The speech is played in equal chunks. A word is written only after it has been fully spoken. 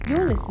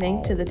You're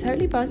listening to the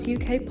Totally Buzz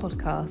UK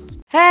podcast.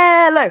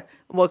 Hello, and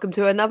welcome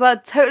to another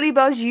Totally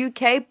Buzz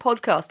UK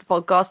podcast, a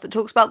podcast that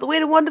talks about the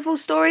weird and wonderful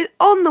stories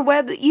on the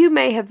web that you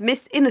may have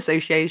missed in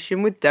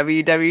association with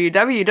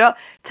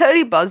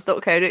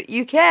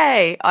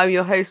www.totallybuzz.co.uk. I'm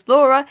your host,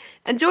 Laura,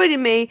 and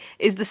joining me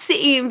is the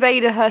city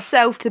invader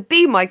herself to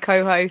be my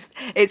co-host.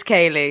 It's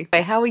Kaylee.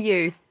 Hey, how are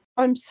you?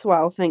 I'm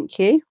swell, thank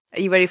you. Are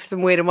you ready for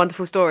some weird and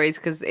wonderful stories?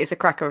 Because it's a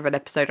cracker of an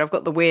episode. I've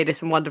got the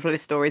weirdest and wonderfulest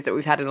stories that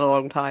we've had in a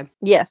long time.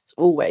 Yes,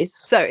 always.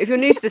 So, if you're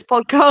new to this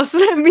podcast,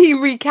 let me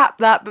recap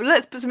that. But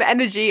let's put some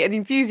energy and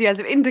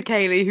enthusiasm into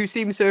Kaylee, who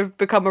seems to have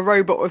become a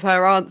robot with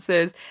her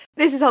answers.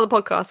 This is how the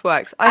podcast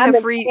works. I have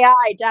AI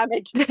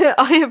damage.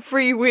 I have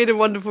three weird and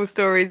wonderful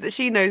stories that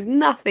she knows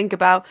nothing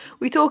about.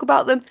 We talk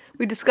about them,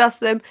 we discuss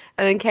them,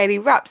 and then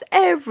Kaylee wraps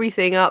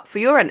everything up for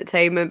your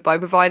entertainment by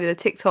providing a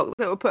TikTok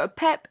that will put a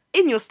pep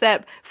in your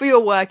step for your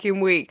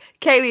working week.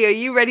 Kaylee, are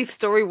you ready for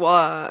story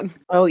one?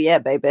 Oh yeah,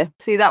 baby.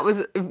 See, that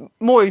was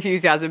more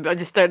enthusiasm. I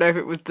just don't know if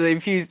it was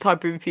the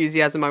type of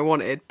enthusiasm I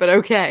wanted. But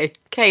okay.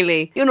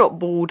 Kaylee, you're not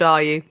bald,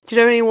 are you? Do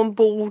you know anyone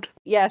bald?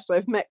 Yes,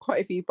 I've met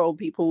quite a few bold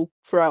people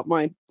throughout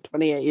my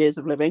 28 years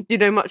of living. Do you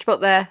know much about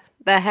their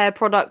hair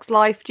products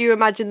life? Do you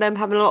imagine them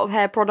having a lot of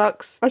hair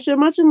products? I should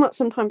imagine that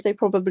sometimes they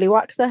probably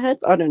wax their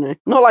heads. I don't know.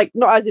 Not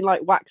as in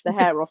like wax the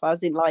hair off,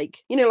 as in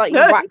like, you know, like you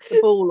wax a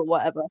ball or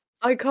whatever.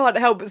 I can't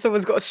help but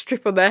someone's got a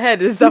strip on their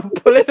head and some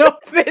pulling off.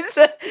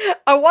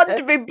 I want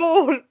to be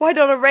bald. Why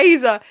not a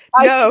razor?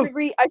 No.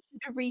 I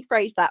should have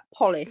rephrased that.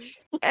 Polish.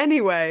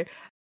 Anyway,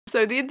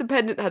 so The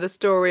Independent had a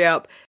story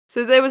up.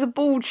 So there was a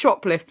bald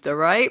shoplifter,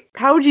 right?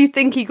 How do you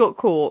think he got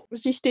caught?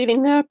 Was he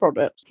stealing hair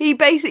products? He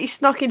basically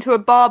snuck into a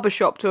barber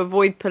shop to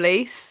avoid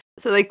police.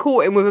 So they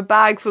caught him with a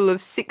bag full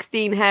of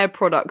 16 hair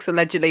products,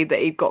 allegedly, that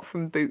he'd got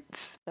from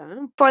Boots.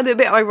 Damn. Find it a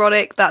bit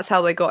ironic. That's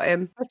how they got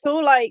him. I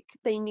feel like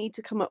they need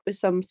to come up with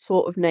some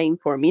sort of name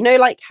for him. You know,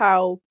 like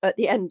how at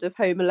the end of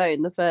Home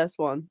Alone, the first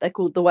one, they're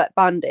called the Wet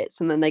Bandits,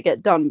 and then they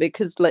get done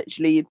because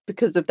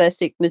of their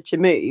signature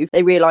move,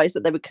 they realised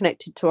that they were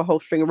connected to a whole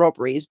string of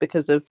robberies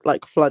because of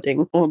like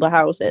flooding all the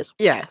houses.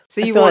 Yeah.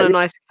 So you want a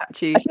nice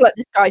catchy. I feel like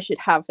this guy should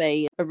have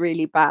a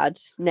really bad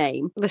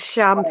name. The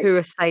shampoo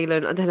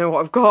assailant. I don't know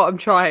what I've got. I'm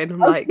trying.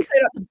 I'm I was like gonna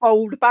say like the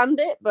bold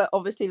bandit, but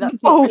obviously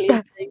that's Bold not really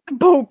a thing.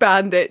 bald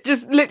bandit.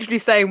 Just literally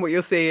saying what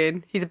you're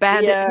seeing. He's a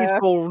bandit. He's Yeah.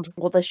 bald.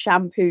 Or the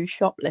shampoo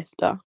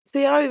shoplifter.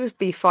 See, I would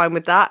be fine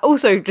with that.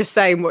 Also, just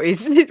saying what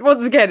he's.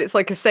 Once again, it's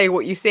like a say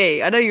what you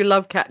see. I know you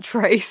love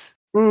catchphrase,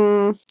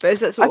 but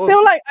it's that sort I of.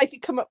 feel like I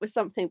could come up with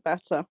something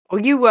better.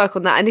 Well, you work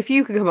on that, and if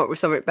you can come up with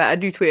something better,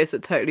 do tweet us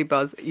at Totally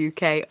Buzz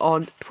UK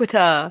on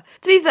Twitter.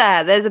 To be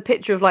fair, there's a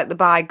picture of like the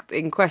bag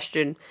in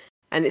question,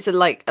 and it's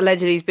like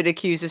allegedly he's been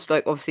accused of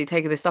like obviously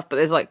taking this stuff, but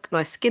there's like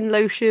nice skin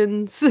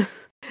lotions.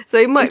 So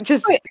he might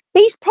just.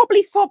 He's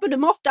probably fobbing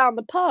them off down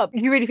the pub.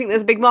 You really think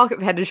there's a big market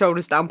for Head and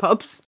Shoulders down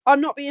pubs? I'm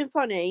not being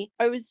funny.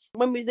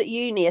 When we was at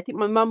uni, I think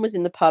my mum was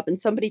in the pub and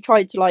somebody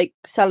tried to like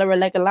sell her a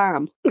leg of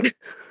lamb.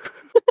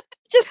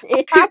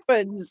 It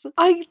happens.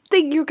 I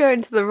think you're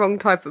going to the wrong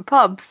type of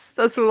pubs.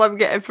 That's all I'm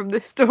getting from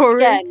this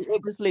story. Again,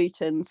 it was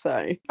Luton,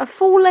 so A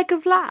full leg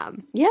of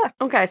lamb? yeah.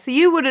 Okay, so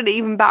you wouldn't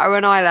even batter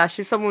an eyelash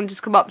if someone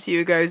just come up to you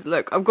and goes,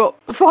 look, I've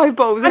got 5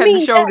 bottles of Head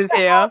and Shoulders there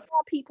here. are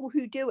people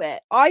who do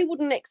it. I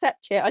wouldn't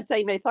accept it. I'd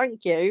say no,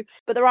 thank you.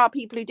 But there are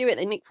people who do it.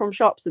 They nick from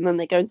shops and then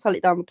they go and sell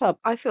it down the pub.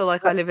 I feel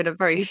like I live in a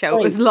very you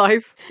sheltered think?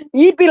 life.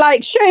 You'd be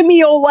like, show me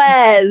your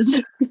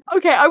wares.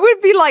 Okay, I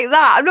wouldn't be like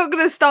that. I'm not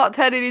going to start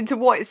turning into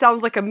what it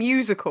sounds like a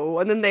musical,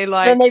 and then they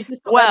like, Then they've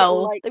just got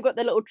well, they've got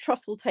their little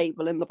trestle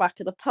table in the back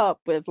of the pub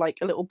with like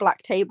a little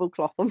black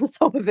tablecloth on the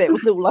top of it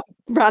with all like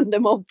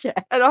random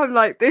objects. and I'm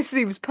like, this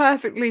seems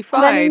perfectly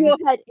And then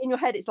fine. in your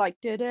head, it's like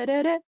da da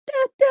da da da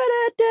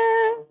da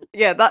da.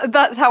 Yeah,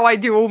 that's how I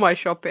do all my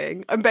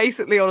shopping. I'm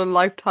basically on a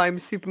Lifetime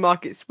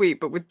supermarket sweep,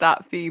 but with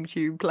that theme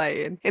tune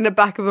playing in the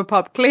back of a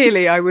pub.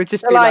 Clearly, I would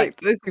just They're be like,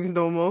 like- this seems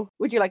normal.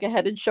 Would you like a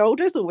Head and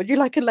Shoulders or would you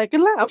like a leg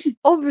of lamb?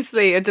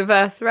 Obviously, a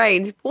diverse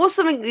range. What's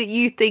something that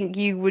you think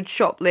you would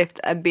shoplift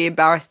and be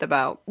embarrassed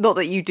about? Not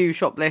that you do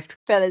shoplift.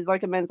 There's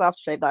like a men's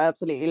aftershave that I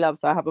absolutely love,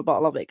 so I have a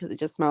bottle of it because it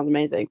just smells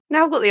amazing.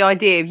 Now I've got the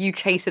idea of you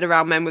chasing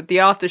around men with the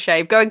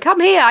aftershave, going, "Come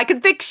here, I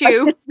can fix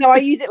you." I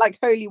use it like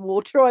holy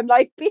water. I'm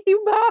like, be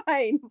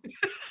mine.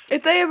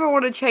 If they ever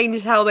want to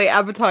change how they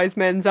advertise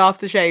men's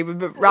aftershave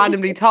and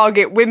randomly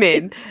target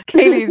women,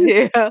 Kaylee's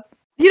here.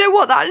 You know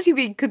what? That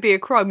actually could be a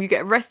crime you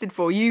get arrested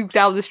for. You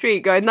down the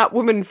street going, that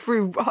woman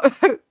threw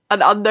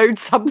an unknown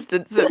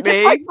substance at Just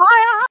me. like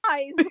my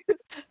eyes.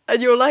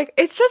 And you're like,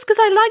 it's just because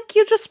I like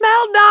you to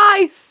smell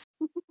nice.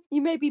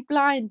 You may be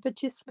blind,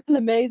 but you smell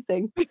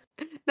amazing.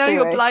 Now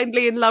you're Anyway.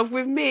 blindly in love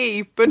with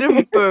me.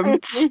 Boom.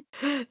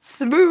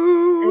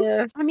 Smooth.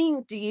 Yeah. I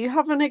mean, do you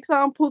have an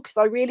example? Because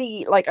I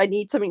really I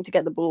need something to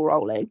get the ball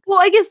rolling. Well,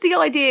 I guess the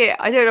idea,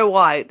 I don't know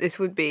why this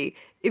would be,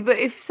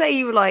 if say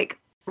you were like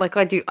I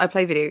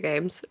play video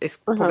games. It's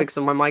probably because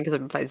on my mind because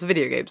I've been playing some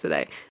video games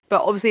today.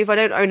 But obviously, if I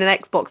don't own an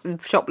Xbox and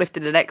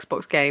shoplifted an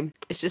Xbox game,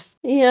 it's just,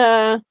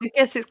 Yeah. I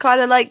guess it's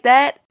kind of like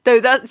that. Though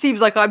that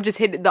seems like I'm just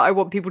hinting that I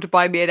want people to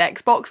buy me an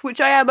Xbox,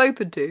 which I am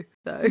open to.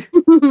 So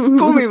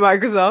call me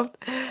Microsoft.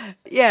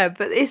 Yeah,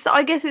 but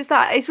I guess it's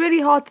that. It's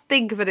really hard to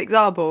think of an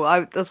example.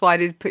 That's why I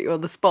did put you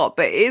on the spot.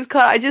 But it is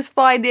kind of, I just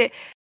find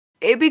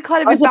it'd be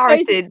kind of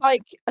embarrassing. I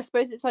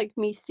suppose it's like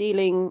me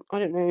stealing, I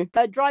don't know,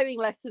 a driving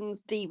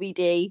lessons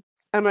DVD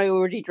and I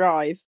already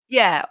drive.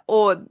 Yeah,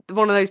 or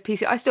one of those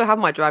PC. I still have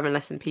my driving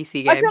lesson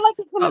PC game. I feel like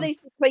it's one of those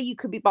things where you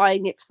could be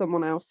buying it for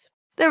someone else.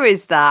 There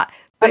is that.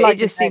 But like it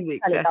just seems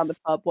excessive. Down the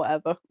pub,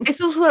 whatever. It's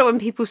also like when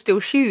people steal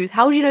shoes.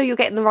 How do you know you're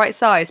getting the right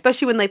size?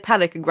 Especially when they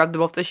panic and grab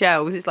them off the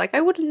shelves. It's like,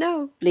 I wouldn't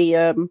know.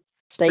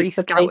 Stake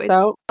the place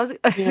out.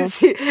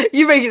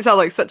 You make it sound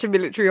like such a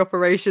military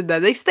operation there.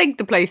 They stake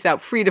the place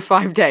out 3 to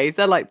 5 days.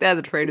 They're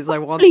the trainers I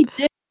want.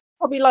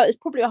 There's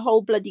probably a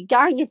whole bloody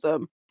gang of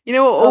them. You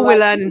know what? All we're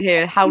learning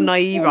here, how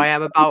naive I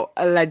am about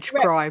alleged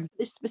crime.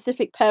 This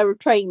specific pair of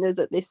trainers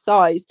at this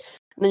size.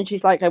 And then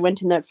she's like, I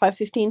went in there at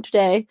 5:15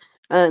 today.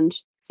 And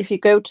if you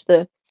go to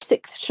the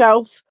 6th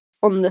shelf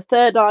on the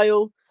 3rd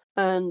aisle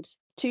and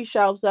 2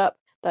 shelves up,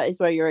 that is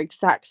where your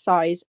exact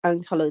size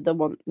and colour the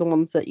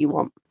ones that you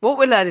want. What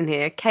we're learning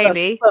here,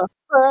 Kaylee.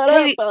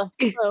 Sorry.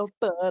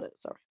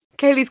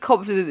 Kaylee's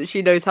confident that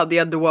she knows how the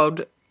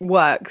underworld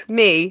works.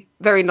 Me,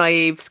 very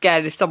naive,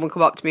 scared if someone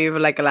come up to me with a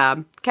leg of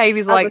lamb.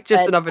 Kaylee's like,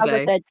 just another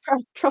day.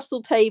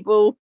 Trussel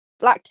table,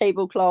 black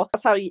tablecloth.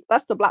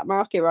 That's the black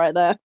market right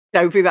there.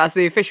 Don't think that's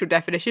the official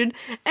definition.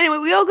 Anyway,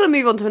 we are going to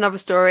move on to another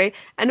story.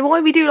 And why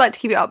we do like to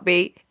keep it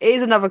upbeat, it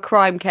is another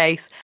crime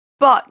case.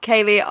 But,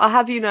 Kaylee, I'll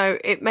have you know,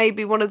 it may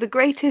be one of the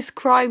greatest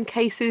crime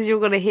cases you're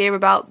going to hear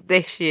about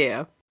this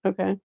year.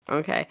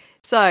 Okay.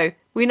 So,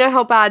 we know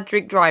how bad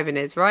drink driving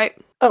is, right?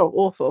 Oh,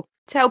 awful.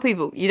 Tell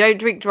people, you don't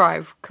drink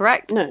drive,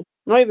 correct? No,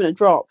 not even a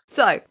drop.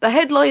 So, the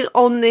headline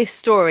on this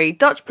story,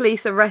 Dutch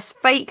police arrest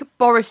fake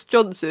Boris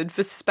Johnson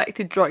for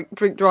suspected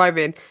drink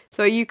driving.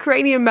 So, a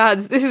Ukrainian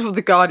man's, this is from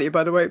The Guardian,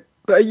 by the way,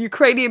 but a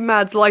Ukrainian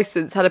man's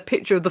licence had a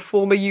picture of the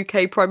former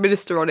UK Prime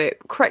Minister on it,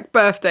 correct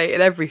birthday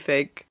and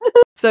everything.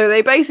 So,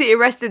 they basically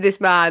arrested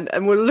this man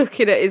and were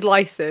looking at his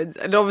licence,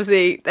 and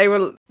obviously they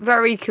were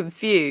very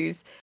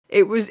confused.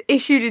 It was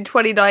issued in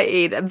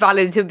 2019 and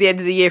valid until the end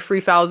of the year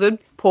 3000.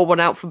 Pour one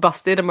out for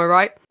busted, am I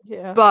right?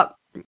 Yeah. But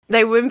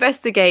they were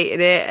investigating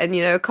it and,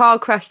 a car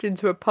crashed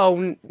into a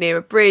pole near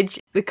a bridge.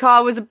 The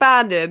car was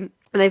abandoned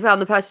and they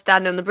found the person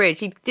standing on the bridge.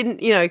 He didn't,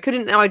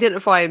 couldn't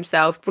identify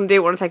himself,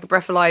 didn't want to take a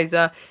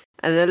breathalyzer.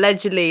 And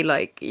allegedly,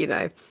 they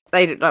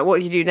didn't like, what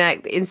did you do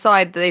next?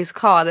 Inside this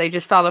car, they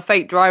just found a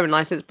fake driving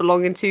licence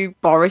belonging to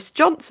Boris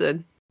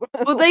Johnson.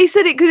 Well, they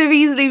said it could have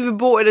easily been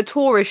bought in a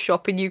tourist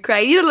shop in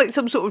Ukraine. Like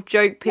some sort of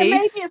joke piece. Yeah,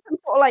 maybe it's some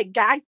sort of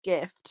gag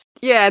gift.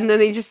 Yeah, and then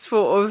they just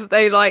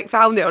they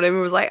found it on him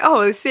and was like,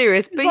 oh, it's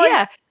serious. But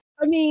yeah.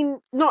 I mean,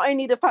 not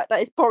only the fact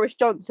that it's Boris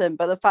Johnson,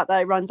 but the fact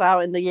that it runs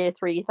out in the year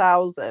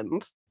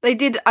 3000. They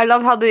did. I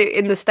love how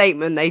in the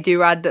statement they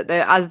do add that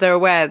as they're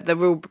aware, the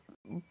real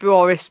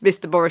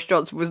Mr. Boris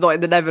Johnson was not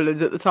in the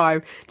Netherlands at the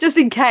time, just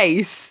in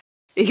case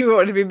you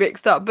wanted to be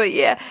mixed up. But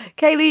yeah,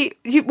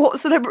 Kaylee, what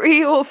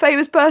celebrity or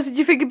famous person do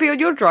you think would be on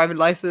your driving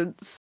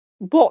licence?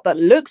 What, that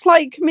looks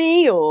like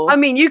me, or? I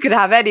mean, you could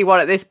have anyone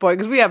at this point,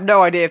 because we have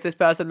no idea if this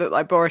person looked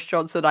like Boris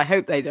Johnson. I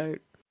hope they don't.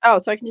 Oh,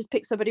 so I can just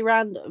pick somebody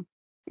random?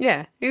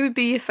 Yeah, who would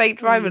be your fake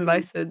driving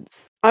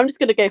licence? I'm just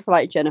going to go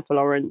for, Jennifer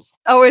Lawrence.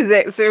 Oh, is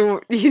it?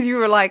 So you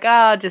were like,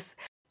 just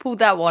pulled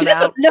that one out. She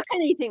doesn't look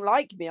anything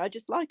like me. I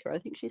just like her. I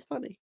think she's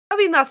funny. I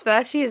mean, that's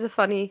fair. She is a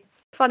funny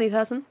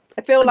person.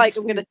 I feel like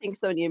I'm going to think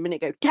so in a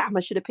minute, go, damn, I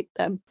should have picked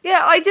them.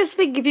 Yeah, I just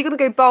think if you're going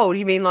to go bold,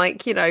 you mean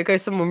go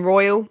someone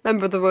royal,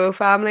 member of the royal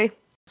family.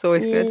 It's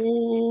always good.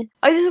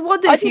 I just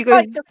wonder if you go...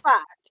 like the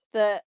fact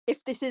that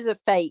if this is a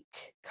fake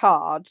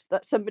card,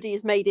 that somebody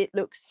has made it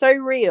look so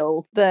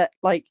real that,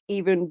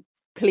 even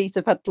police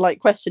have had to,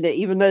 question it,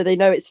 even though they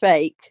know it's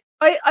fake.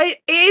 It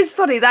is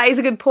funny. That is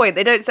a good point.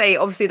 They don't say,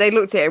 obviously, they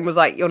looked at it and was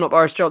like, you're not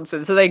Boris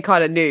Johnson. So they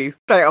kind of knew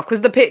straight off.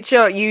 Because the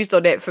picture used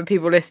on it for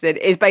people listening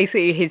is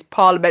basically his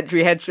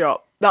parliamentary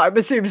headshot that I'm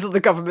assuming is on the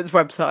government's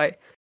website.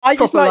 I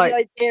just like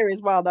the idea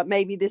as well that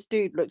maybe this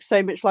dude looks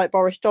so much like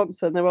Boris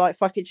Johnson. They were like,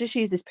 fuck it, just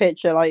use this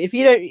picture. If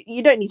you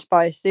don't need to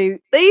buy a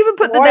suit. They even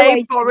put the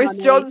name Boris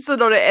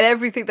Johnson on it and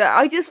everything. That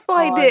I just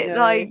find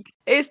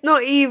it's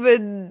not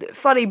even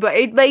funny, but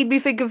it made me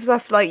think of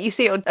stuff you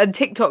see it on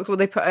TikToks when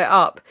they put it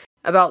up.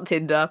 About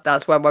Tinder,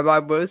 that's where my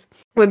mind was.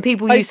 When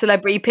people use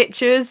celebrity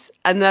pictures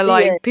and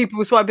they're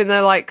people swiping,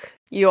 they're like,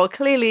 you are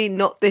clearly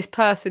not this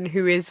person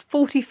who is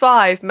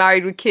 45,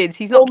 married with kids.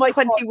 He's not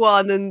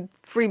 21 and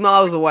 3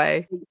 miles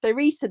away. So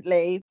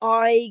recently,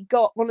 I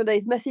got one of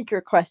those message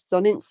requests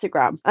on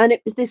Instagram, and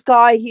it was this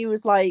guy who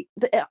was like,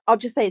 I'll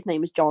just say his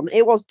name was John.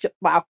 It was,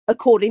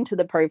 according to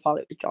the profile,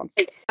 it was John.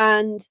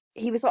 And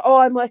he was like, oh,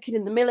 I'm working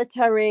in the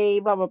military,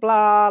 blah blah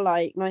blah,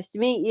 like nice to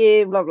meet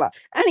you, blah blah.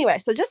 Anyway,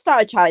 so I just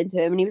started chatting to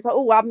him and he was like,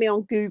 oh, add me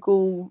on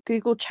Google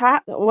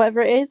Chat or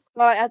whatever it is.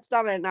 Like, I had to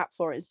download an app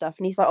for it and stuff,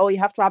 and he's like, oh, you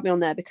have to add me on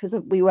there because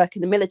we work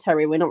in the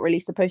military, we're not really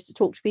supposed to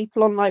talk to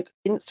people on like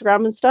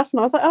Instagram and stuff. And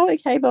I was like, oh,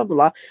 okay, blah blah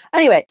blah.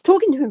 Anyway,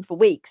 talking to him for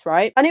weeks,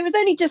 right? And it was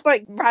only just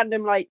like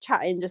random like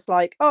chatting, just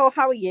like, oh,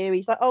 how are you?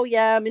 He's like, oh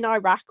yeah, I'm in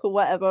Iraq or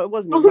whatever. It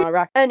wasn't even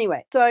Iraq.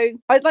 Anyway, so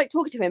I was like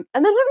talking to him,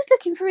 and then I was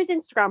looking for his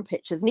Instagram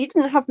pictures and he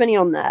didn't have many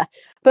on there.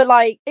 But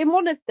like in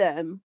one of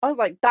them, I was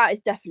like, that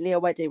is definitely a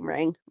wedding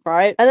ring,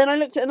 right? And then I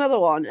looked at another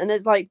one and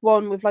there's like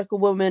one with like a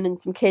woman and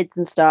some kids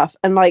and stuff.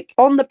 And like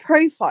on the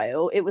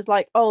profile, it was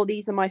like, oh,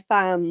 these are my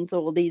fans,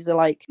 or these are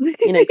like,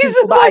 you know,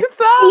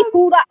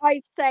 people that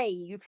I've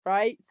saved,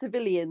 right?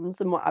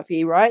 Civilians and what have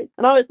you, right?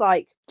 And I was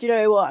like, do you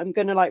know what? I'm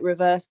gonna like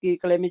reverse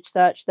Google image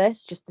search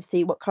this just to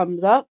see what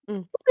comes up.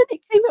 And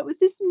it came up with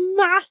this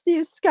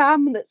massive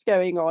scam that's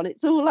going on.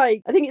 It's all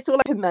like, I think it's all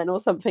like men or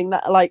something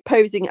that are like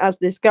posing as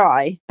this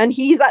guy, and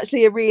he's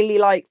actually a really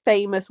like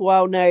famous,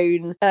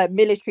 well-known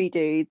military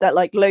dude that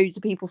like loads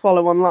of people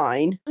follow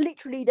online.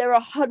 Literally, there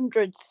are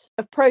hundreds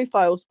of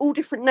profiles, all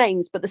different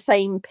names, but the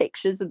same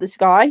pictures of this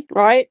guy,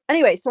 right?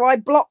 Anyway, so I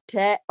blocked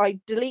it. I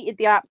deleted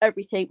the app,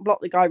 everything,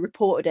 blocked the guy,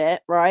 reported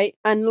it, right?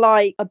 And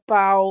like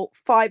about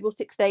 5 or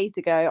 6 days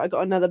ago, I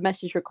got another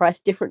message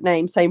request, different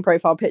name, same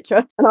profile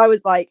picture, and I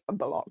was like,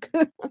 block.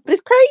 But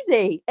it's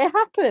crazy. It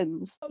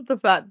happens. The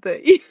fact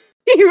that you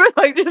were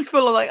like just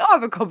full of like, I'll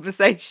have a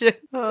conversation.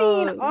 I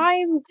mean,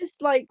 I'm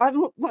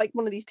like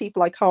one of these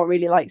people, I can't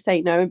really like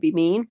say no and be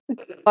mean.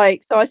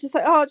 Like, so I was just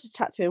like, oh, I'll just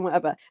chat to him,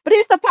 whatever. But it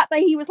was the fact that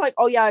he was like,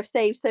 oh yeah, I've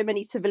saved so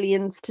many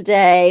civilians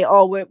today.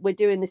 Oh, we're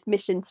doing this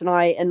mission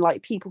tonight, and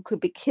like people could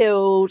be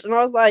killed. And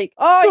I was like,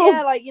 oh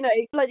yeah, like, you know,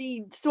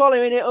 bloody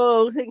swallowing it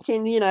all,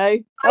 thinking, you know.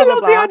 I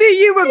love the idea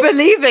you were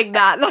believing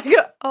that. Like,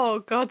 oh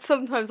god,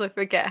 sometimes I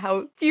forget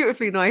how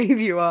beautifully naive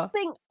you are. I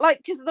think like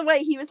because of the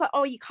way he was like,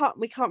 oh, we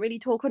can't really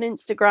talk on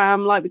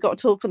Instagram, like we got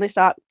to talk on this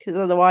app because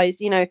otherwise,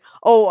 you know,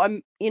 oh,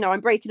 I'm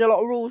breaking a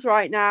lot of rules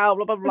right now,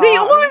 blah blah blah. See,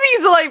 all of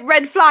these are like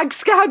red flag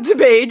scam to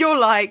me, and you're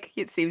like,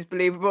 it seems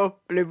believable,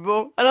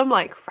 and I'm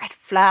like, red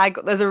flag,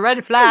 there's a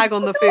red flag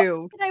on the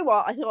field. You know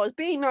what, I thought I was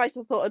being nice,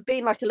 I thought it was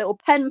being like a little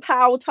pen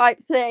pal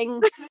type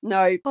thing.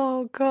 No.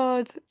 Oh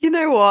god, you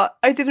know what,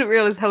 I didn't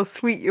realise how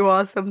sweet you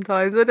are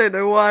sometimes. I don't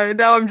know why,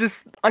 now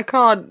I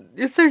can't.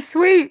 You're so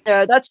sweet.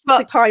 Yeah, that's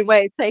just a kind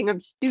way of saying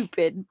I'm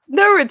stupid.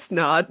 No, it's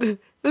not.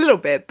 A little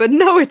bit, but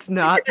no, it's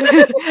not.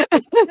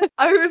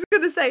 I was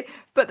going to say,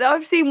 but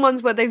I've seen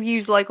ones where they've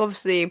used, like,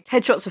 obviously,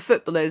 headshots of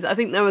footballers. I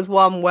think there was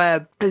one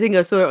where, I think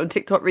I saw it on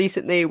TikTok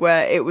recently,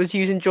 where it was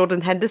using Jordan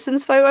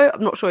Henderson's photo.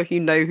 I'm not sure if you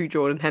know who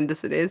Jordan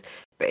Henderson is,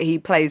 but he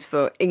plays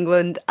for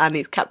England and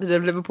he's captain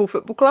of Liverpool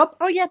Football Club.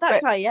 Oh, yeah,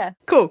 that guy, yeah.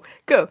 Cool.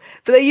 But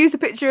they used a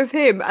picture of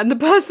him, and the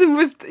person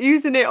was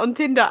using it on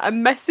Tinder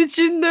and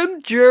messaging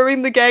them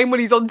during the game when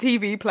he's on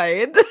TV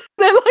playing.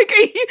 They're like,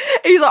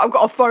 he's like, I've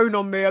got a phone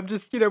on me. I'm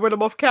just, you know, when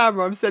I'm off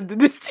camera, I'm sending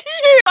this to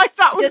you. Like,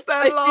 that was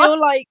their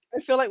line. I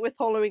feel like we're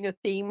following a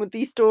theme with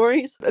these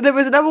stories. There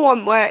was another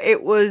one where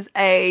it was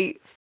a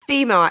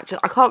female actress.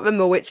 I can't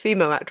remember which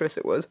female actress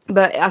it was,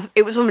 but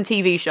it was from a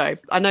TV show.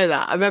 I know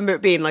that. I remember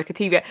it being like a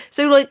TV.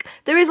 So like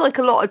there is like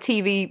a lot of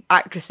TV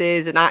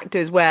actresses and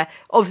actors where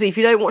obviously if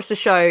you don't watch the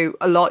show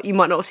a lot, you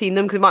might not have seen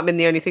them because it might have been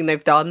the only thing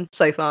they've done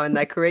so far in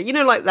their career. You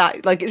know, like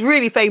that. Like it's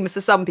really famous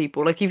to some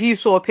people. Like if you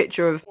saw a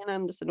picture of Gillian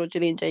Anderson or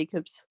Gillian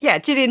Jacobs. Yeah,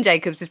 Gillian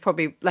Jacobs is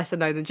probably lesser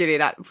known than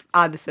Gillian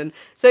Anderson.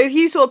 So if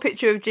you saw a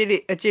picture of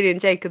Gillian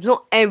Jacobs,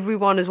 not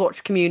everyone has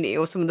watched Community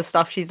or some of the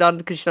stuff she's done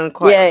because she's done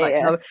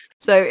quite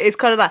So it's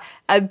kind of that,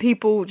 and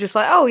people just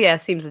like, oh yeah,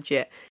 seems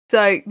legit.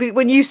 So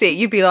when you see it,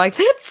 you'd be like,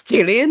 that's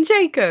Gillian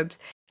Jacobs.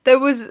 There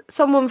was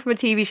someone from a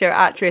TV show,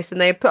 actress, and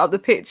they put up the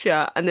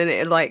picture, and then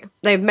it like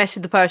they've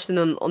messaged the person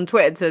on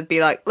Twitter to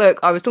be like, look,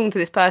 I was talking to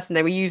this person,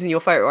 they were using your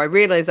photo. I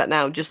realise that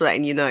now, just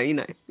letting you know, you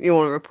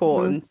want to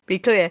report and be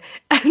clear.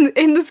 And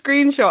in the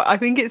screenshot, I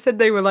think it said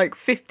they were like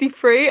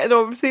 53, and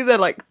obviously they're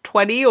like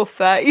 20 or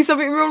 30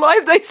 something in real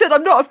life. They said,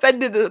 I'm not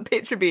offended at the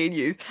picture being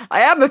used.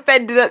 I am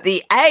offended at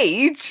the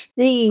age.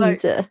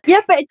 Jeez. Yeah,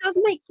 but it does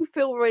make you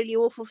feel really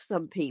awful for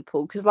some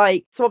people because,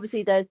 like, so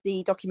obviously there's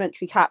the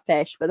documentary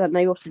Catfish, but then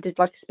they also did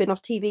like a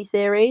spin-off TV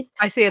series.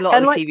 I see a lot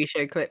of like, TV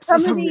show clips.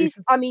 Some of these,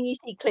 I mean, you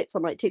see clips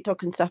on like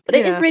TikTok and stuff, but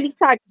it is really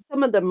sad.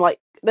 Some of them, like,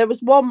 there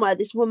was one where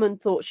this woman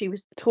thought she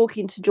was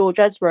talking to George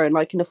Ezra and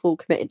like in a full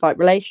committed like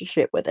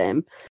relationship with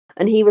him,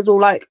 and he was all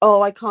like,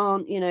 oh, I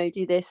can't,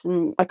 do this,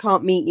 and I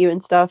can't meet you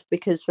and stuff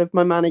because of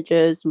my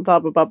managers and blah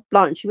blah blah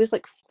blah. And she was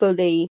like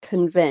fully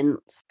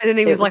convinced. And then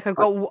he was like, I've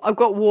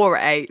got war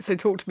at 8, so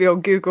talk to me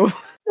on Google.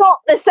 Not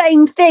the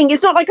same thing.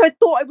 It's not like I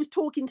thought I was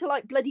talking to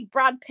like bloody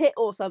Brad Pitt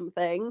or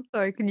something.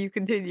 Sorry, can you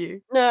continue?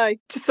 No.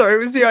 Sorry, it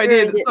was the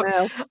idea.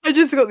 I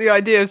just got the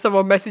idea of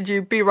someone message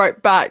you, be right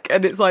back,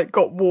 and it's like,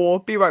 got war,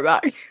 be right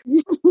back.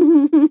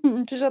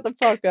 Just shut the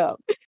fuck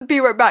up. Be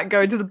right back,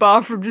 go into the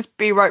bathroom, just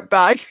be right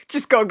back.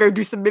 Just gotta go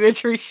do some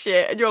military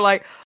shit. And you're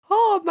like,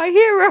 oh, my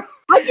hero.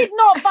 I did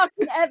not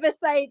fucking ever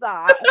say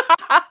that.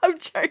 I'm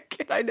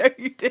joking. I know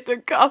you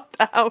didn't. Calm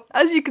down.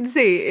 As you can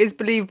see, it is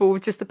believable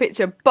with just a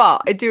picture,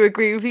 but I do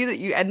agree with you that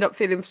you end up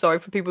feeling sorry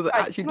for people that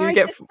Right, actually can do I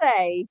get. just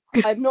say,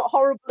 I'm not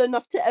horrible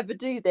enough to ever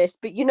do this,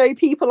 but you know,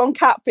 people on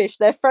Catfish,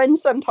 their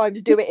friends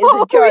sometimes do it as a Oh,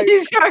 are joke.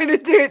 you trying to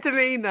do it to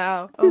me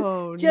now?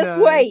 Oh, Just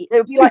no. wait,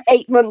 it'll be like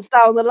 8 months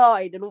down the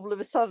line, and all of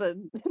a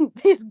sudden,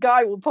 this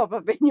guy will pop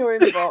up in your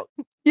inbox.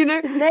 You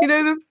know, His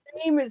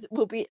name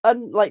will be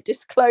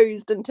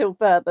disclosed until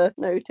further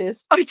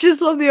notice. I just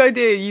love the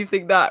idea you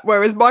think that.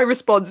 Whereas my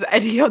response,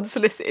 any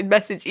unsolicited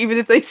message, even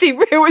if they seem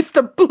real, is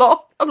to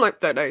block. I'm like,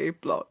 don't know you,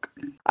 block.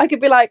 I could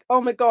be like, oh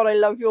my god, I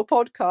love your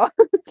podcast.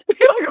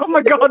 Be like, oh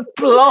my god,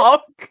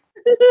 block.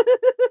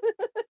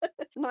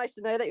 It's nice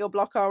to know that you'll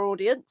block our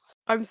audience.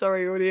 I'm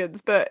sorry,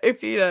 audience, but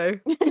if you know,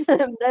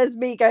 There's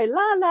me going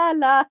la la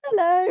la,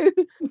 hello.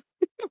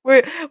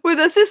 we're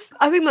that's just.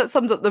 I think that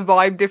sums up the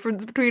vibe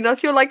difference between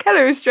us. You're like,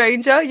 hello,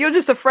 stranger. You're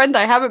just a friend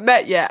I haven't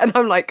met yet, and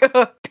I'm like,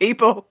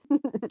 people.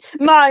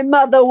 My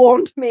mother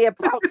warned me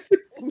about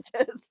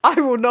strangers. I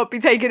will not be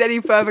taking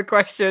any further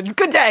questions.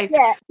 Good day.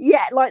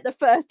 Yeah, like the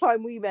first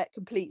time we met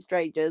complete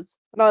strangers.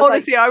 And I was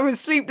Honestly, I was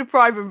sleep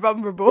deprived and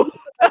vulnerable.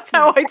 That's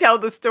how I tell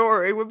the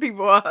story when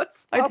people ask.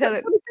 I was tell like,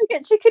 it, "Wanna go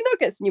get chicken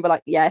nuggets?" And you were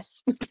like,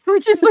 yes.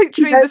 which is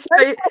literally the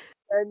straight.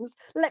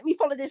 Let me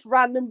follow this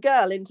random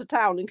girl into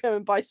town and go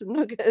and buy some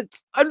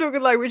nuggets. I'm not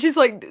gonna lie, which is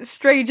like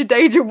stranger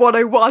danger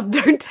 101.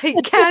 Don't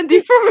take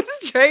candy from a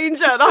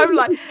stranger. And I'm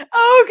like,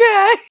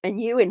 okay. And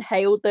you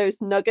inhaled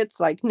those nuggets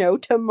like no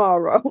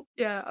tomorrow.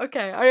 Yeah,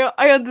 okay.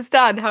 I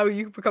understand how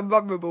you become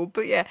vulnerable,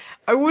 but yeah,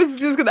 I was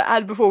just gonna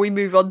add before we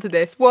move on to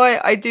this,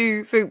 why I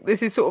do think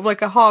this is sort of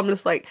like a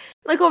harmless, like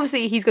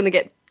obviously he's gonna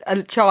get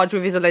charged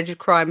with his alleged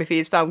crime if he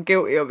is found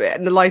guilty of it,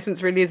 and the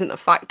license really isn't a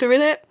factor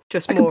in it.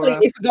 Just I more.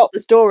 completely forgot the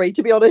story,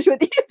 to be honest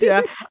with you.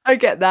 Yeah, I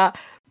get that.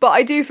 But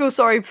I do feel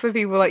sorry for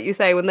people, like you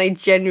say, when they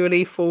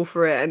genuinely fall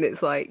for it and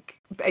it's like,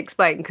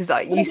 explain, because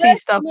like you see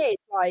stuff. Is,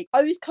 like,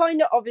 I was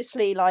kind of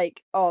obviously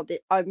like,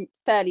 I'm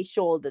fairly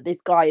sure that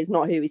this guy is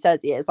not who he says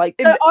he is. Like,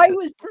 I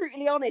was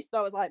brutally honest. And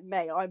I was like,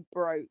 mate, I'm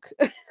broke.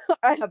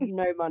 I have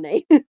no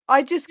money.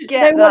 I just You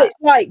get know what that. it's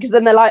like, because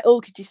then they're like,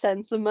 oh, could you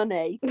send some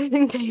money?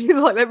 He's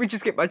like, let me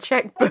just get my I'm a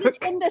checkbook.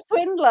 Tinder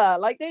swindler.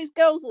 Like, those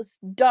girls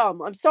are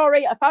dumb. I'm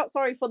sorry. I felt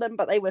sorry for them,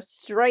 but they were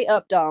straight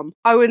up dumb.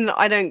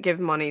 I don't give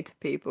money to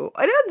people.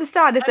 I don't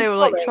understand if I'm they were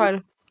like sorry. trying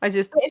to. I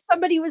just. But if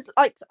somebody was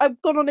like,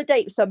 I've gone on a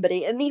date with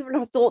somebody, and even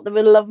if I thought they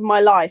were the love of my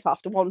life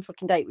after one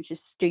fucking date, which is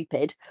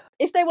stupid.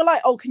 If they were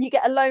like, oh, can you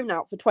get a loan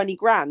out for 20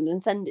 grand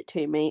and send it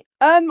to me?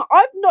 I'm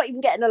not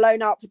even getting a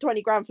loan out for 20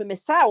 grand for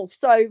myself,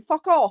 so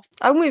fuck off.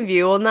 I'm with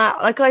you on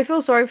that. Like, I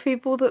feel sorry for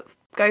people that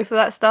go for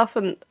that stuff,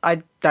 and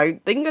I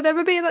don't think I'd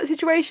ever be in that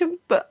situation.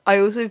 But I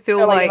also feel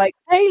So like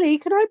Hayley,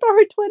 can I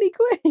borrow 20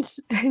 quid?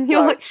 and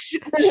you're like,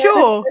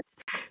 sure.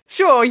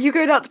 You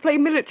going out to play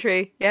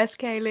military? Yes,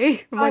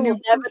 Kaylee. I will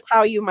never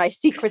tell you my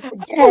secrets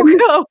again. Oh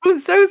no, I'm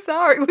so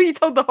sorry. Well, you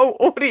told the whole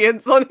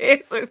audience on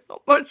here, so it's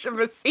not much of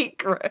a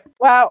secret.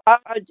 Well,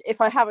 if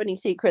I have any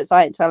secrets,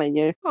 I ain't telling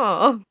you.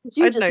 Oh,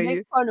 You I just know make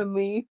you. fun of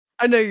me.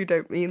 I know you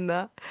don't mean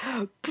that.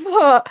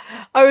 But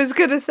I was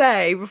going to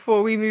say,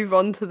 before we move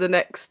on to the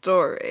next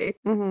story,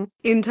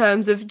 in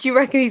terms of, do you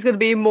reckon he's going to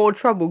be in more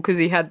trouble because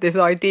he had this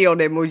ID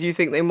on him, or do you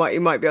think he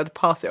might be able to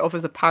pass it off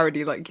as a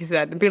parody, like you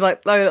said, and be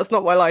like, no, that's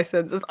not my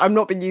license. I've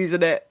not been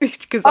using it.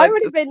 Because I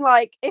would have been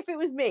like, if it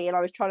was me and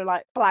I was trying to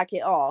like flag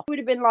it off, I would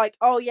have been like,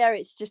 oh yeah,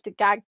 it's just a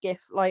gag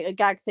gift, like a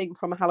gag thing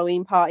from a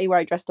Halloween party where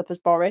I dressed up as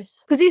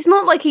Boris. Because it's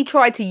not like he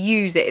tried to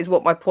use it, is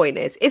what my point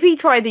is. If he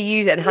tried to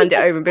use it and hand it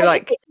over and be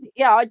like,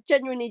 yeah, I'd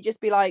genuinely just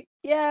be like,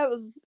 yeah, it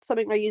was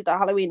something I used at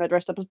Halloween. I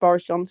dressed up as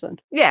Boris Johnson.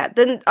 yeah,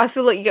 then I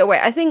feel like you get away.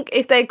 I think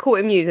if they caught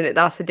him using it,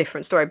 that's a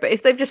different story. But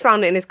if they've just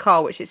found it in his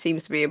car, which it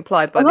seems to be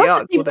implied by the that just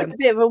article, seems like then a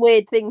bit of a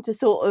weird thing to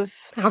sort of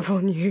have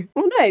on you.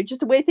 well, no,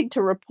 just a weird thing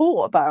to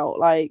report about.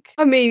 Like,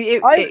 I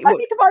mean, I think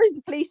if I was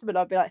the policeman,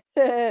 I'd be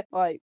like,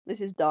 like, this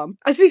is dumb.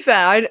 to be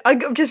fair, I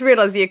just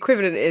realised the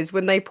equivalent is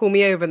when they pull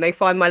me over and they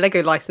find my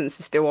Lego license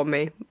is still on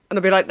me, and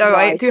I'll be like, no,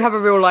 I Right. do have a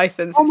real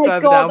license. Oh It's my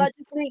further god, down. that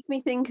just makes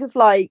me think of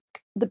like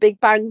the Big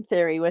Bang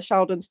Theory, where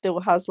Sheldon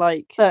still has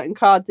like certain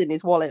cards in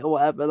his wallet or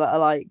whatever that are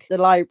like the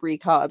library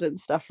card and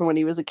stuff from when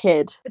he was a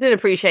kid. I didn't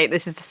appreciate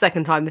this is the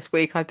second time this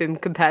week I've been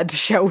compared to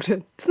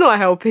Sheldon. It's not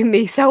helping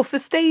me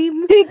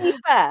self-esteem. To be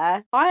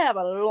fair, I have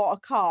a lot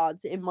of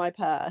cards in my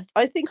purse.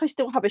 I think I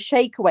still have a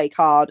Shakeaway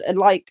card, and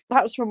like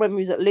that was from when we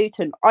was at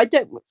Luton. I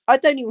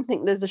don't even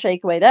think there's a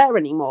Shakeaway there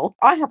anymore.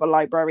 I have a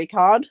library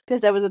card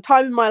because there was a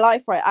time in my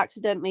life where I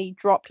accidentally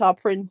dropped our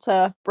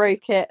printer,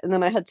 broke it, and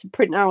then I had to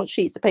print out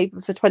sheets of paper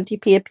for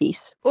 20p a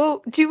piece.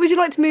 Well, would you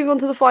like to move on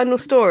to the final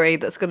story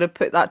that's going to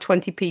put that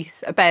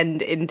 20-piece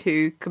bend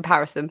into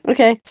comparison?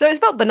 Okay. So it's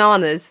about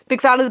bananas.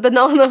 Big fan of the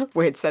banana?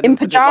 Weird sentence.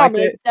 In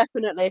pajamas,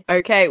 definitely.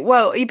 Okay,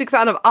 well, are you a big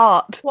fan of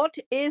art? What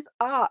is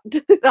art?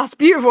 That's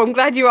beautiful. I'm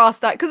glad you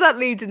asked that, because that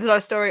leads into our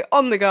story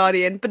on The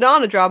Guardian.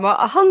 Banana drama.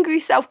 A hungry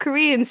South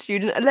Korean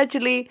student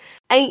allegedly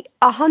ate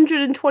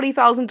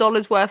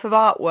 $120,000 worth of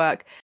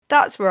artwork.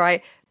 That's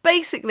right.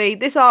 basically,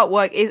 this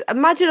artwork is,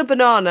 imagine a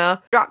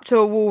banana strapped to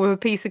a wall with a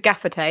piece of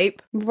gaffer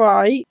tape.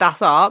 Right.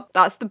 That's art.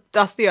 That's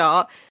the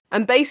art.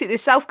 And basically,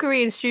 this South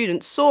Korean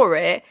student saw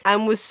it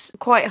and was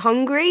quite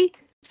hungry,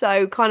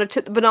 so kind of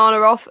took the banana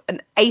off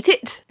and ate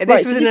it. And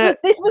Right,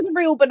 this was a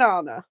real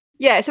banana.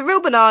 Yeah, it's a real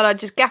banana,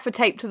 just gaffer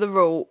taped to the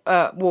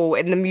wall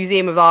in the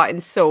Museum of Art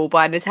in Seoul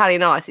by an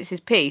Italian artist. It's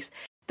his piece.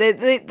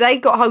 They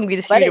got hungry,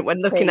 the student, when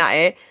looking at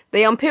it.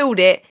 They unpeeled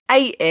it,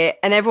 ate it,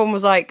 and everyone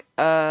was like,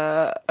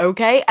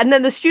 okay. And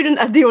then the student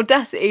had the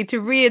audacity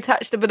to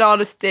reattach the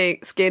banana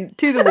skin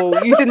to the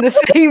wall using the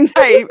same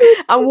tape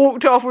and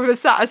walked off with a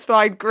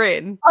satisfied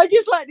grin. I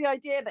just like the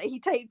idea that he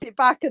taped it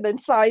back and then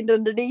signed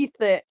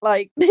underneath it,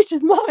 like, this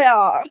is my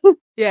art.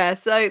 Yeah,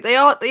 so they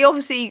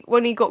obviously,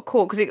 when he got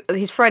caught, because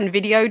his friend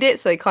videoed it,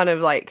 so he kind of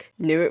like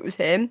knew it was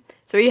him.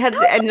 So he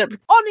ended up.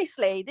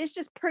 Honestly, this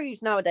just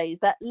proves nowadays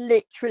that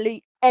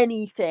literally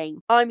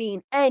anything, I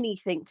mean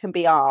anything, can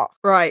be art.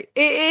 Right,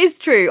 it is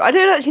true. I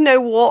don't actually know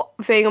what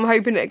thing I'm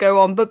hoping it to go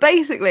on, but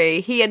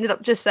basically he ended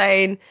up just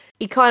saying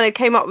he kind of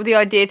came up with the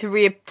idea to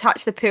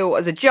reattach the peel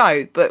as a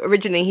joke, but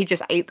originally he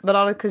just ate the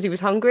banana because he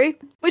was hungry,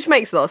 which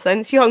makes a lot of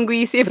sense. You're hungry,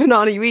 you see a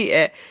banana, you eat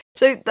it.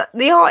 So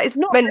the art is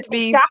Not meant to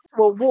be to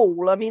a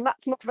wall. I mean,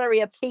 that's not very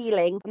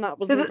appealing, and that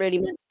wasn't really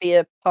meant to be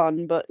a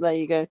pun. But there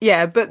you go.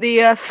 Yeah, but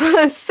the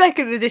first,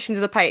 second editions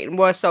of the painting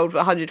were sold for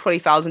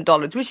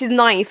 $120,000, which is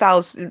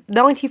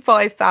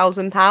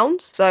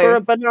 £95,000. So for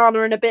a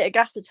banana and a bit of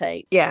gaffer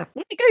tape. Yeah,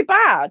 Wouldn't it go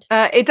bad?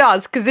 It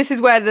does, because this is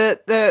where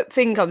the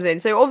thing comes in.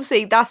 So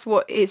obviously that's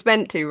what it's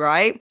meant to,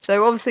 right?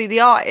 So obviously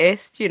the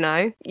artist, you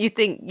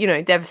think,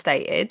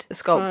 devastated, the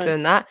sculptor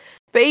and that.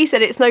 But he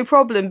said it's no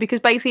problem because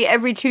basically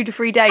every 2 to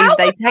 3 days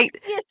they take.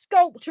 Be a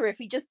sculptor if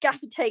he just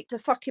gaffer taped a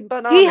fucking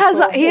banana. He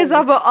has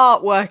other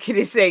artwork in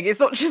his thing. It's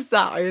not just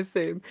that, I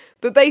assume.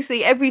 But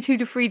basically every 2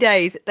 to 3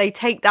 days they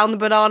take down the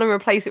banana and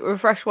replace it with a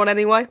fresh one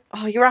anyway.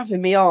 Oh, you're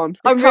having me on.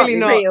 This I'm can't really be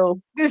not.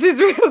 Real. This is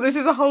real. This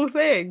is a whole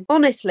thing.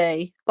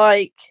 Honestly,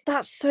 like,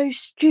 that's so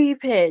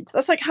stupid.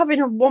 That's like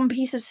having one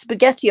piece of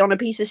spaghetti on a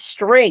piece of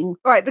string.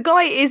 Right, the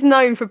guy is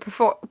known for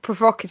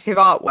provocative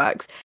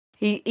artworks.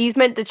 He's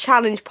meant to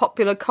challenge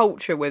popular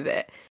culture with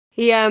it.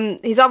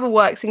 His other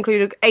works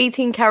include an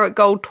 18-karat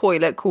gold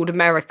toilet called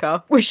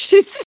America, which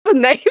is just the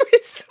name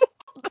is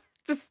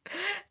just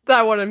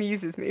that one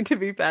amuses me, to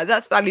be fair.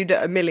 That's valued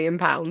at £1 million.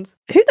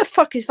 Who the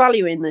fuck is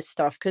valuing this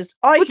stuff? Because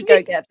I could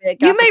go get a bit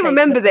of You may gaffer tape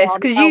remember for this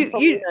 £1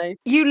 because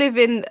you live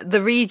in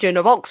the region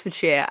of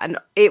Oxfordshire, and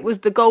it was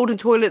the golden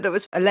toilet that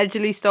was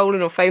allegedly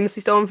stolen or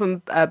famously stolen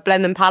from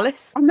Blenheim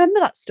Palace. I remember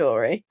that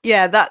story.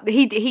 Yeah, that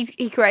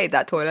he created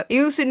that toilet.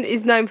 He also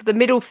is known for the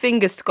middle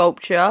finger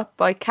sculpture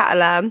by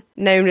Catalan,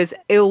 known as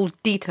Il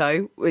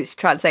Dito, which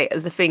translates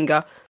as the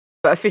finger,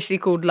 but officially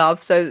called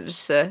Love. So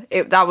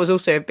that was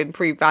also been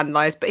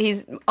pre-vandalised. But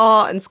his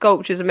art and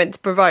sculptures are meant to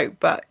provoke.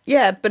 But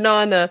yeah,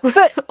 banana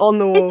on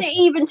the wall. Is it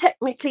even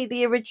technically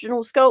the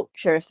original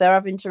sculpture if they're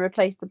having to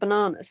replace the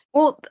bananas?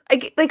 Well,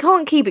 they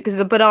can't keep it because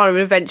the banana will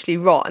eventually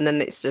rot, and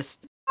then it's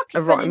just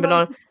a rotten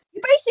banana.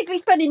 You're basically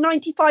spending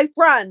 95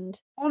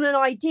 grand on an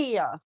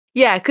idea.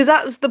 Yeah, because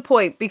that was the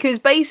point. Because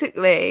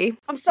basically,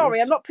 I'm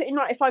sorry, I'm not putting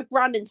 95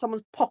 grand in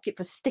someone's pocket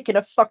for sticking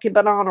a fucking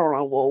banana on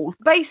a wall.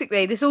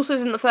 Basically, this also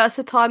isn't the first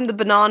time the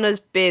banana's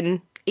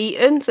been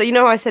eaten. So you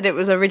know how I said it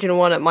was the original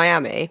one at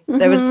Miami? Mm-hmm.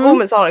 There was a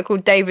performance artist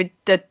called David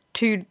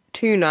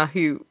Tuna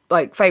who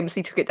like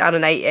famously took it down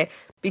and ate it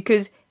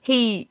because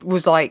he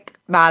was like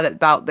mad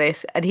about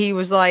this, and he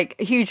was like,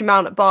 a huge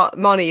amount of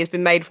money has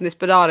been made from this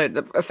banana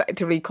that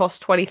effectively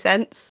cost 20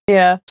 cents.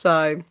 Yeah.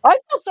 So I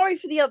feel sorry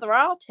for the other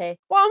artist.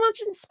 Well,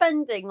 imagine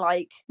spending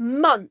like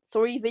months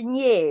or even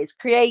years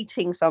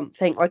creating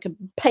something like a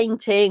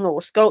painting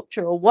or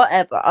sculpture or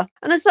whatever,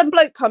 and then some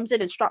bloke comes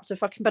in and straps a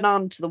fucking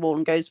banana to the wall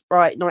and goes,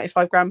 right,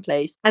 95 grand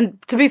please.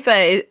 And to be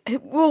fair,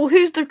 well,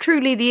 who's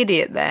truly the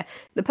idiot there?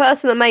 The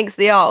person that makes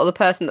the art or the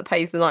person that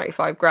pays the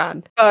 95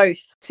 grand?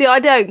 Both. See, I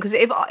don't, because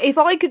if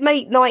I could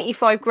make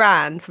 95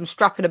 grand from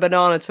strapping a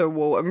banana to a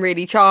wall and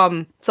really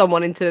charm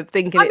someone into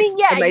thinking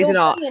it's amazing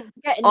art,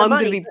 I'm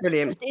going to be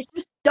brilliant. It's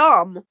just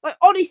dumb. Like,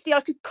 honestly,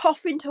 I could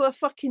cough into a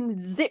fucking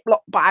Ziploc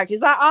bag. Is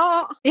that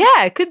art?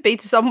 Yeah, it could be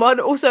to someone.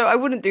 Also, I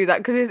wouldn't do that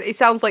because it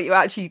sounds like you're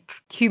actually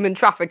human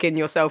trafficking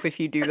yourself if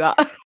you do that.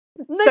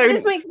 No,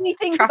 this makes me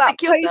think of that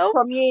post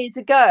from years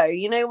ago,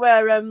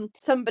 where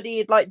somebody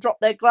had like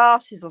dropped their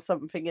glasses or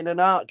something in an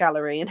art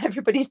gallery and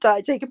everybody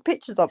started taking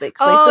pictures of it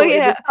because they thought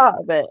it was part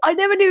of it. I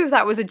never knew if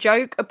that was a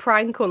joke, a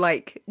prank, or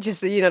like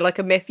just like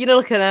a myth,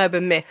 like an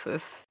urban myth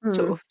of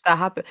sort of that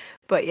happen.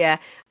 But yeah,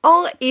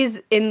 art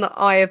is in the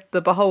eye of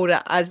the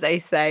beholder, as they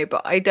say,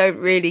 but I don't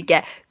really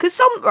get,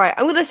 because I'm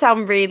going to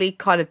sound really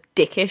kind of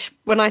dickish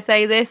when I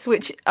say this,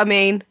 which, I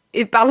mean,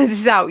 it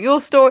balances out.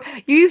 Your story,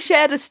 you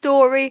shared a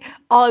story,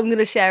 I'm going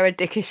to share a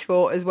dickish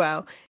thought as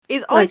well.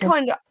 I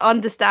kind of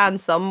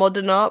understand some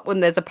modern art when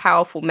there's a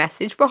powerful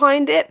message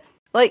behind it.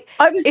 Like,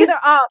 I was if- going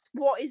to ask,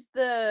 what is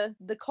the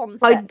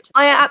concept?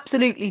 I of-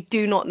 absolutely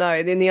do not know.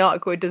 And in the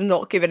article, it does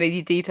not give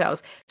any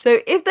details. So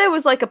if there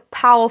was like a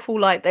powerful,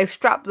 like they've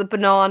strapped the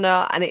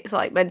banana and it's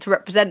like meant to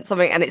represent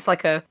something and it's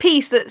like a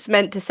piece that's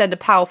meant to send a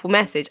powerful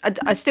message,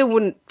 I still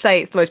wouldn't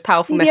say it's the most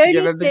powerful See, the message I've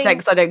only ever been sent thing-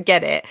 because I don't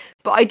get it.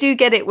 But I do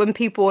get it when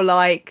people are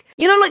like,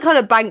 you know, like kind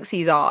of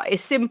Banksy's art.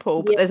 It's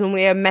simple, but Yeah. there's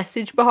normally a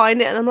message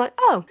behind it. And I'm like,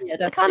 oh, Yeah,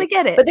 I kind of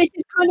get it. But this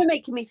is kind of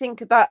making me think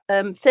of that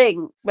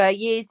thing where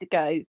years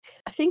ago,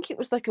 I think it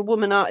was like a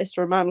woman artist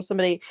or a man or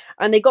somebody,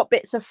 and they got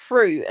bits of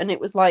fruit and it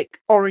was like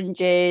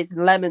oranges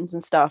and lemons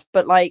and stuff,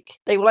 but like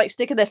they were like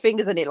sticking their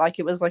fingers in it like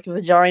it was like a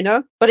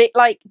vagina, but it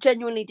like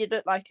genuinely did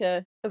look like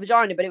a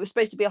vagina, but it was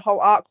supposed to be a whole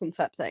art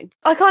concept thing.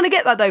 I kind of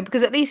get that though,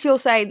 because at least you're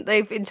saying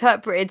they've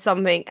interpreted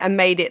something and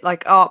made it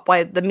like art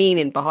by the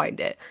meaning behind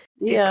it.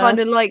 It's kind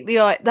of like the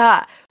art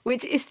that,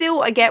 which is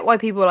still, I get why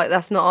people are like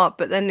that's not art,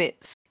 but then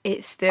it's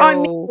still. I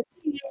mean,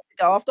 a few years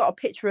ago, I've got a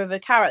picture of a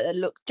carrot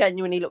that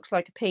genuinely looks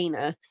like a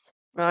penis,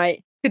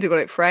 right? Could have got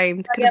it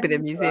framed. Could have been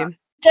in a museum.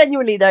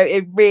 Genuinely though,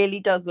 it really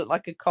does look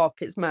like a cock.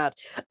 It's mad.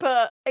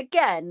 But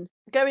again,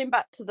 going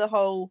back to the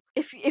whole,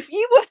 if you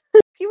were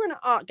if you were in an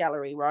art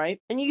gallery, right,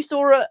 and you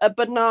saw a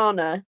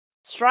banana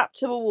strapped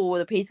to a wall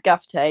with a piece of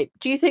gaff tape,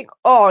 do you think,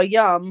 oh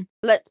yum,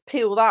 let's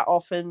peel that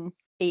off and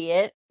eat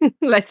it?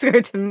 Let's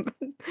go to.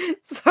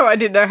 So I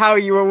didn't know how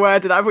you were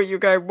worded. I thought you were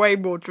going way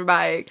more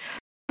dramatic.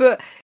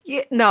 But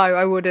yeah, no,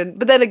 I wouldn't.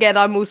 But then again,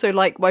 I'm also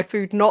like my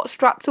food not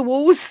strapped to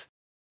walls.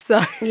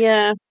 So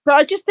Yeah, but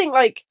I just think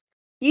like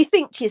you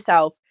think to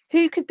yourself,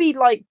 who could be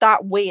like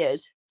that weird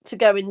to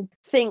go and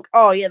think,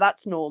 oh yeah,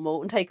 that's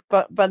normal, and take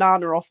a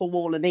banana off a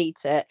wall and eat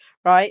it,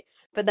 right?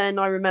 But then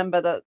I remember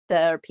that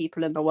there are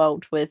people in the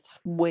world with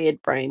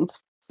weird brains.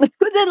 But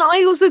then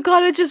I also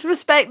kind of just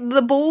respect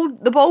the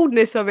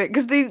boldness of it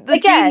because the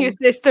Again- genius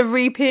is to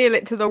re-peel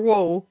it to the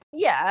wall.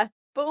 Yeah,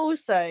 but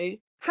also,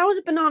 how is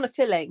a banana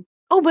filling?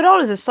 Oh,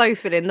 bananas are so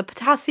filling. The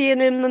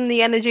potassium in them,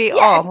 the energy. Yeah,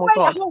 oh if my you ate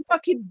god. a whole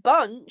fucking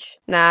bunch.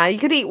 Nah, you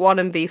could eat one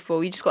and be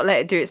full. You just got to let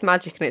it do its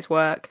magic and its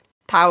work.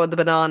 Power the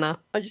banana.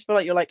 I just feel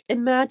like you're like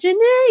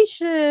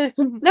imagination.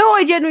 No,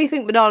 I genuinely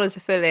think bananas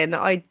are filling.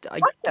 I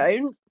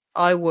don't.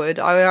 I would.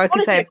 I could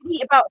Honestly, I say could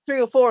eat about 3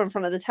 or 4 in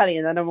front of the telly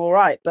and then I'm all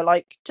right. But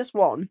like, just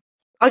one.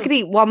 I could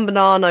eat one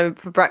banana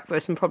for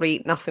breakfast and probably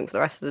eat nothing for the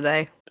rest of the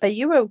day. Are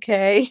you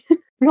okay?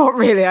 Not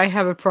really. I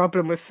have a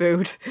problem with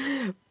food.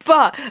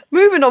 But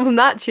moving on from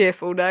that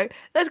cheerful note,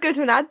 let's go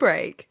to an ad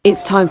break.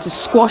 It's time to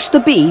squash the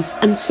beef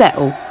and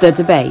settle the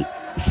debate.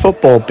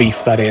 Football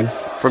beef, that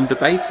is. From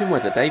debating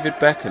whether David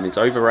Beckham is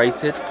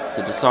overrated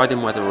to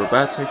deciding whether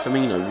Roberto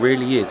Firmino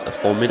really is a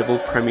formidable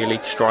Premier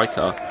League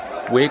striker,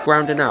 we're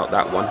grounding out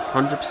that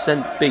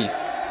 100% beef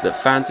that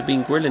fans have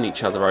been grilling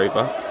each other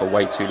over for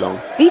way too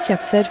long. Each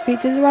episode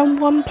features around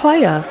one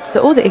player,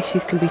 so all the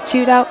issues can be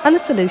chewed out and the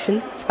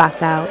solution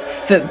spat out.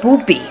 Football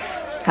Beef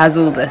has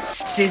all the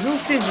sizzle,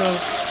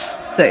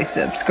 so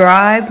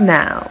subscribe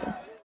now.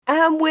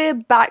 And we're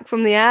back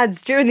from the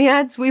ads. During the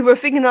ads, we were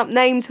thinking up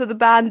names for the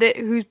bandit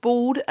who's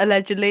bald,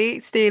 allegedly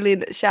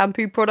stealing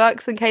shampoo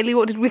products. And Kaylee,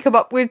 what did we come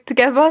up with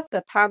together?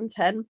 The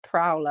Pantene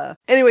Prowler.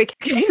 Anyway,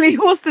 Kaylee,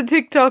 what's the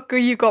TikToker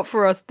you got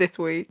for us this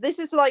week? This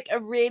is like a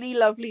really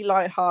lovely,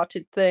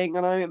 light-hearted thing,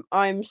 and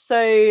I'm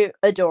so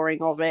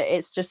adoring of it.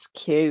 It's just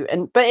cute,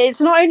 but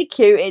it's not only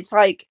cute; it's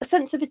like a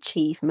sense of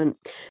achievement.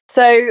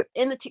 So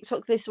in the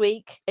TikTok this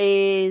week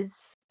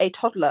is a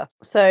toddler.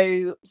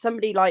 So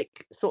somebody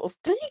like sort of,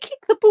 does he kick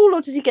the ball or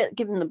does he get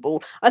given the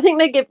ball? I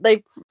think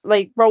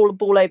they roll a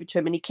ball over to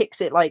him and he kicks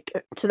it like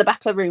to the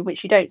back of the room,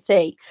 which you don't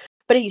see.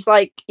 But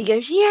he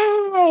goes,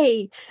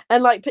 yay!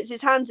 And like puts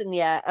his hands in the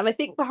air. And I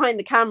think behind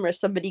the camera,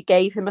 somebody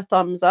gave him a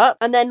thumbs up.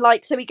 And then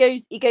like, so he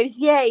goes,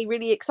 yay,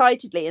 really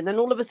excitedly. And then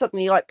all of a sudden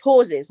he like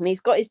pauses and he's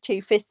got his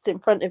 2 fists in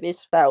front of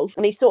himself.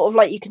 And he's sort of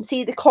like, you can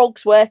see the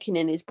cogs working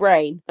in his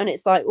brain. And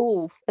it's like,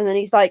 ooh. And then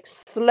he's like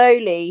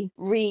slowly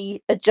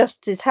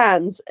readjusts his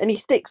hands and he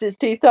sticks his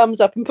 2 thumbs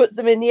up and puts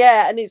them in the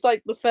air. And it's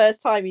like the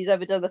first time he's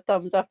ever done a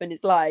thumbs up in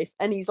his life.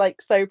 And he's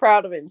like so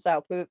proud of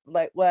himself for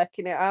like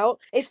working it out.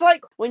 It's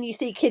like when you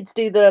see kids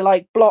do the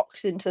like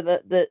blocks into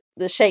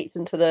the shapes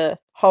into the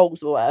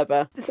holes or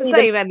whatever. It's the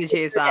same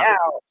energy as that.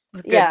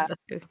 That's good. Yeah. That's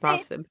a good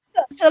comparison.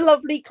 Such a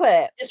lovely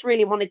clip. Just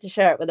really wanted to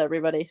share it with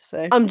everybody.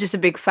 So I'm just a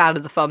big fan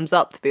of the thumbs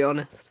up, to be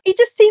honest. he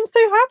just seems so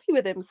happy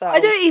with himself. I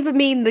don't even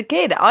mean the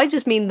kid. I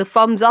just mean the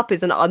thumbs up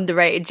is an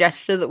underrated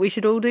gesture that we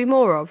should all do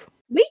more of.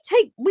 We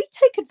take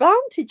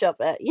advantage of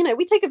it. You know,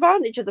 we take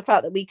advantage of the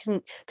fact that we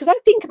can, because I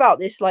think about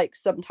this like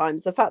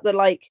sometimes, the fact that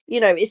like, you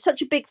know, it's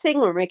such a big thing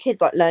when we're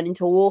kids, like learning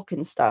to walk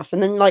and stuff.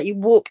 And then like you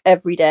walk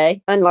every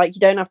day and like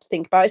you don't have to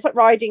think about it. It's like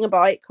riding a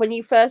bike. When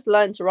you first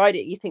learn to ride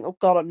it, you think, oh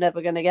God, I'm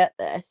never gonna get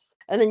this.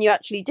 And then you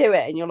actually do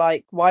it and you're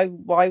like, why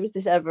was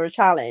this ever a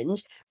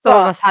challenge? Some of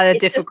But us had a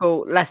it's just-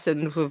 difficult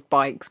lessons with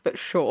bikes, but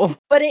sure.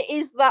 But it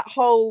is that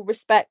whole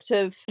respect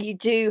of you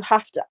do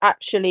have to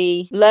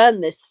actually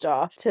learn this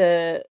stuff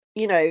to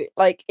you know,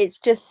 like it's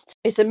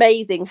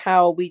amazing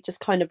how we just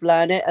kind of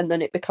learn it and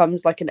then it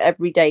becomes like an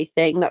everyday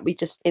thing that we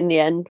just in the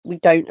end we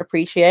don't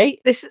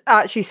appreciate. This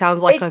actually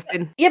sounds like It's- I've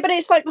been. Yeah, but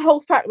it's like the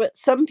whole fact that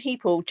some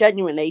people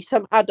genuinely,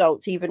 some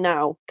adults even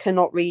now,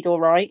 cannot read or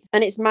write.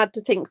 And it's mad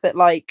to think that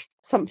like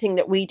something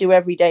that we do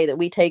every day that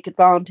we take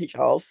advantage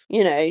of,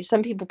 you know,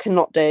 some people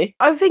cannot do.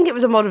 I think it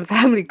was a Modern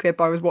Family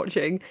clip I was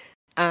watching,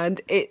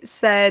 and it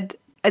said,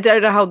 I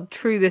don't know how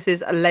true this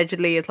is,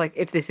 allegedly, it's like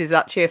if this is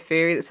actually a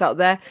theory that's out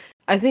there.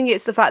 I think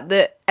it's the fact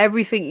that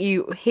everything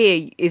you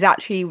hear is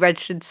actually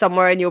registered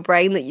somewhere in your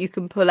brain that you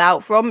can pull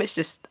out from. It's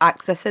just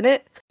accessing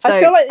it. So I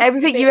feel like this is a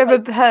everything bit you ever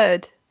like-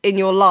 heard in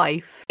your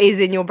life is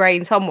in your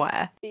brain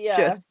somewhere. Yeah,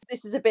 Just-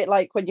 this is a bit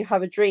like when you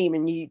have a dream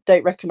and you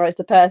don't recognize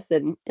the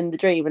person in the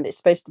dream and it's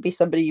supposed to be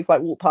somebody you've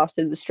like walked past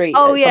in the street.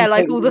 Oh at yeah, some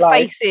like point all in the your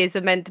life. faces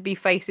are meant to be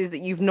faces that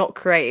you've not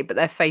created, but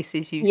they're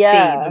faces you've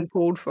Yeah. seen and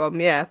pulled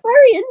from. Yeah.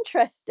 Very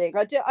interesting.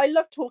 I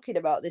love talking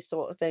about this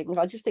sort of thing.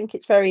 I just think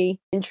it's very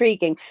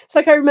intriguing. It's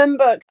like I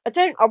remember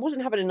I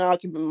wasn't having an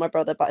argument with my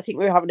brother, but I think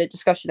we were having a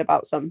discussion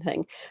about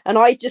something. And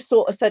I just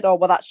sort of said, "Oh,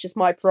 well, that's just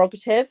my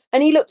prerogative."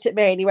 And he looked at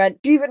me and he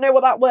went, "Do you even know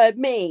what that word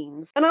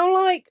means?" And I'm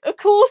like, "Of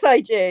course I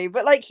do."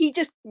 But like he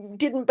just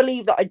didn't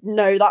believe that I'd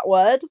know that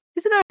word.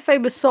 Isn't there a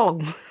famous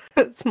song?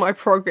 That's my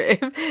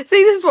prerogative.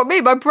 See, this is what me,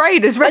 my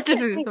brain is I don't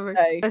registered think something.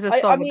 so. There's a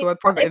I song with mean, the word if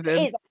prerogative it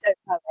in. is, I don't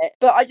have it.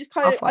 But I just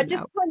I'll kind find of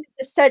out.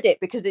 just said it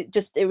because it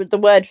was the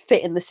word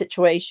fit in the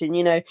situation,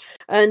 you know.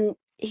 And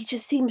he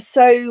just seemed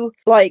so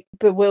like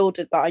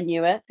bewildered that I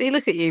knew it. See,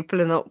 look at you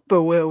pulling up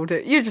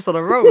bewildered. You're just on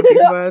a roll with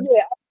these words.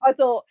 Yeah, I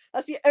thought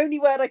that's the only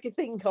word I could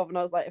think of, and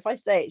I was like, if I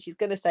say it, she's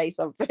gonna say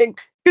something.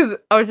 Because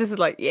I was just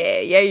like, yeah,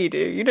 you do.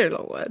 You know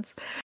long words.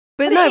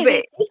 But But no, it is,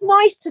 but it's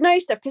nice to know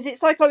stuff because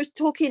it's like I was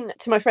talking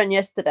to my friend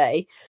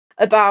yesterday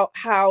about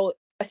how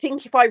I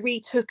think if I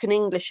retook an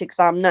English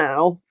exam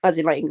now, as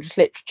in like English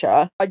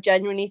literature, I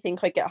genuinely think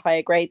I get a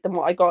higher grade than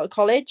what I got at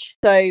college.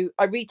 So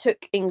I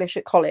retook English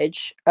at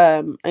college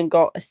and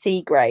got a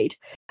C grade.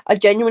 I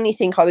genuinely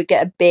think I would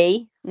get a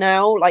B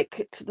now,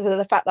 like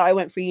the fact that I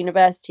went through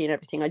university and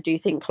everything. I do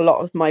think a lot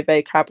of my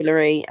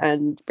vocabulary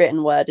and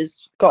written word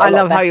has got. I a lot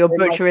love how better you're in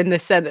my- butchering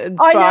this sentence,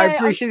 I but I know,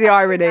 appreciate I'm the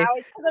sorry irony. now,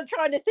 it's 'cause I'm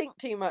trying to think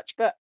too much,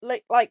 but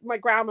like my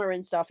grammar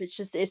and stuff,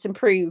 it's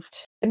improved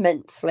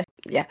immensely.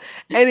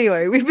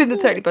 Anyway, we've been the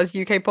Totally Buzz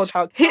UK How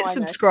podcast. Hit I know.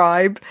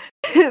 subscribe,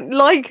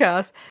 like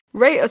us,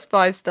 rate us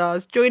 5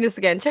 stars, join us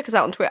again, check us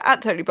out on Twitter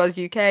at Totally Buzz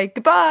UK.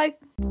 Goodbye.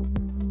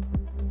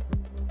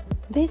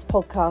 This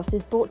podcast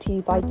is brought to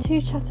you by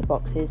 2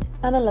 chatterboxes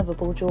and a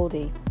lovable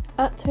Geordie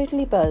at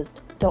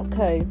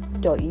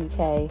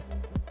totallybuzzed.co.uk.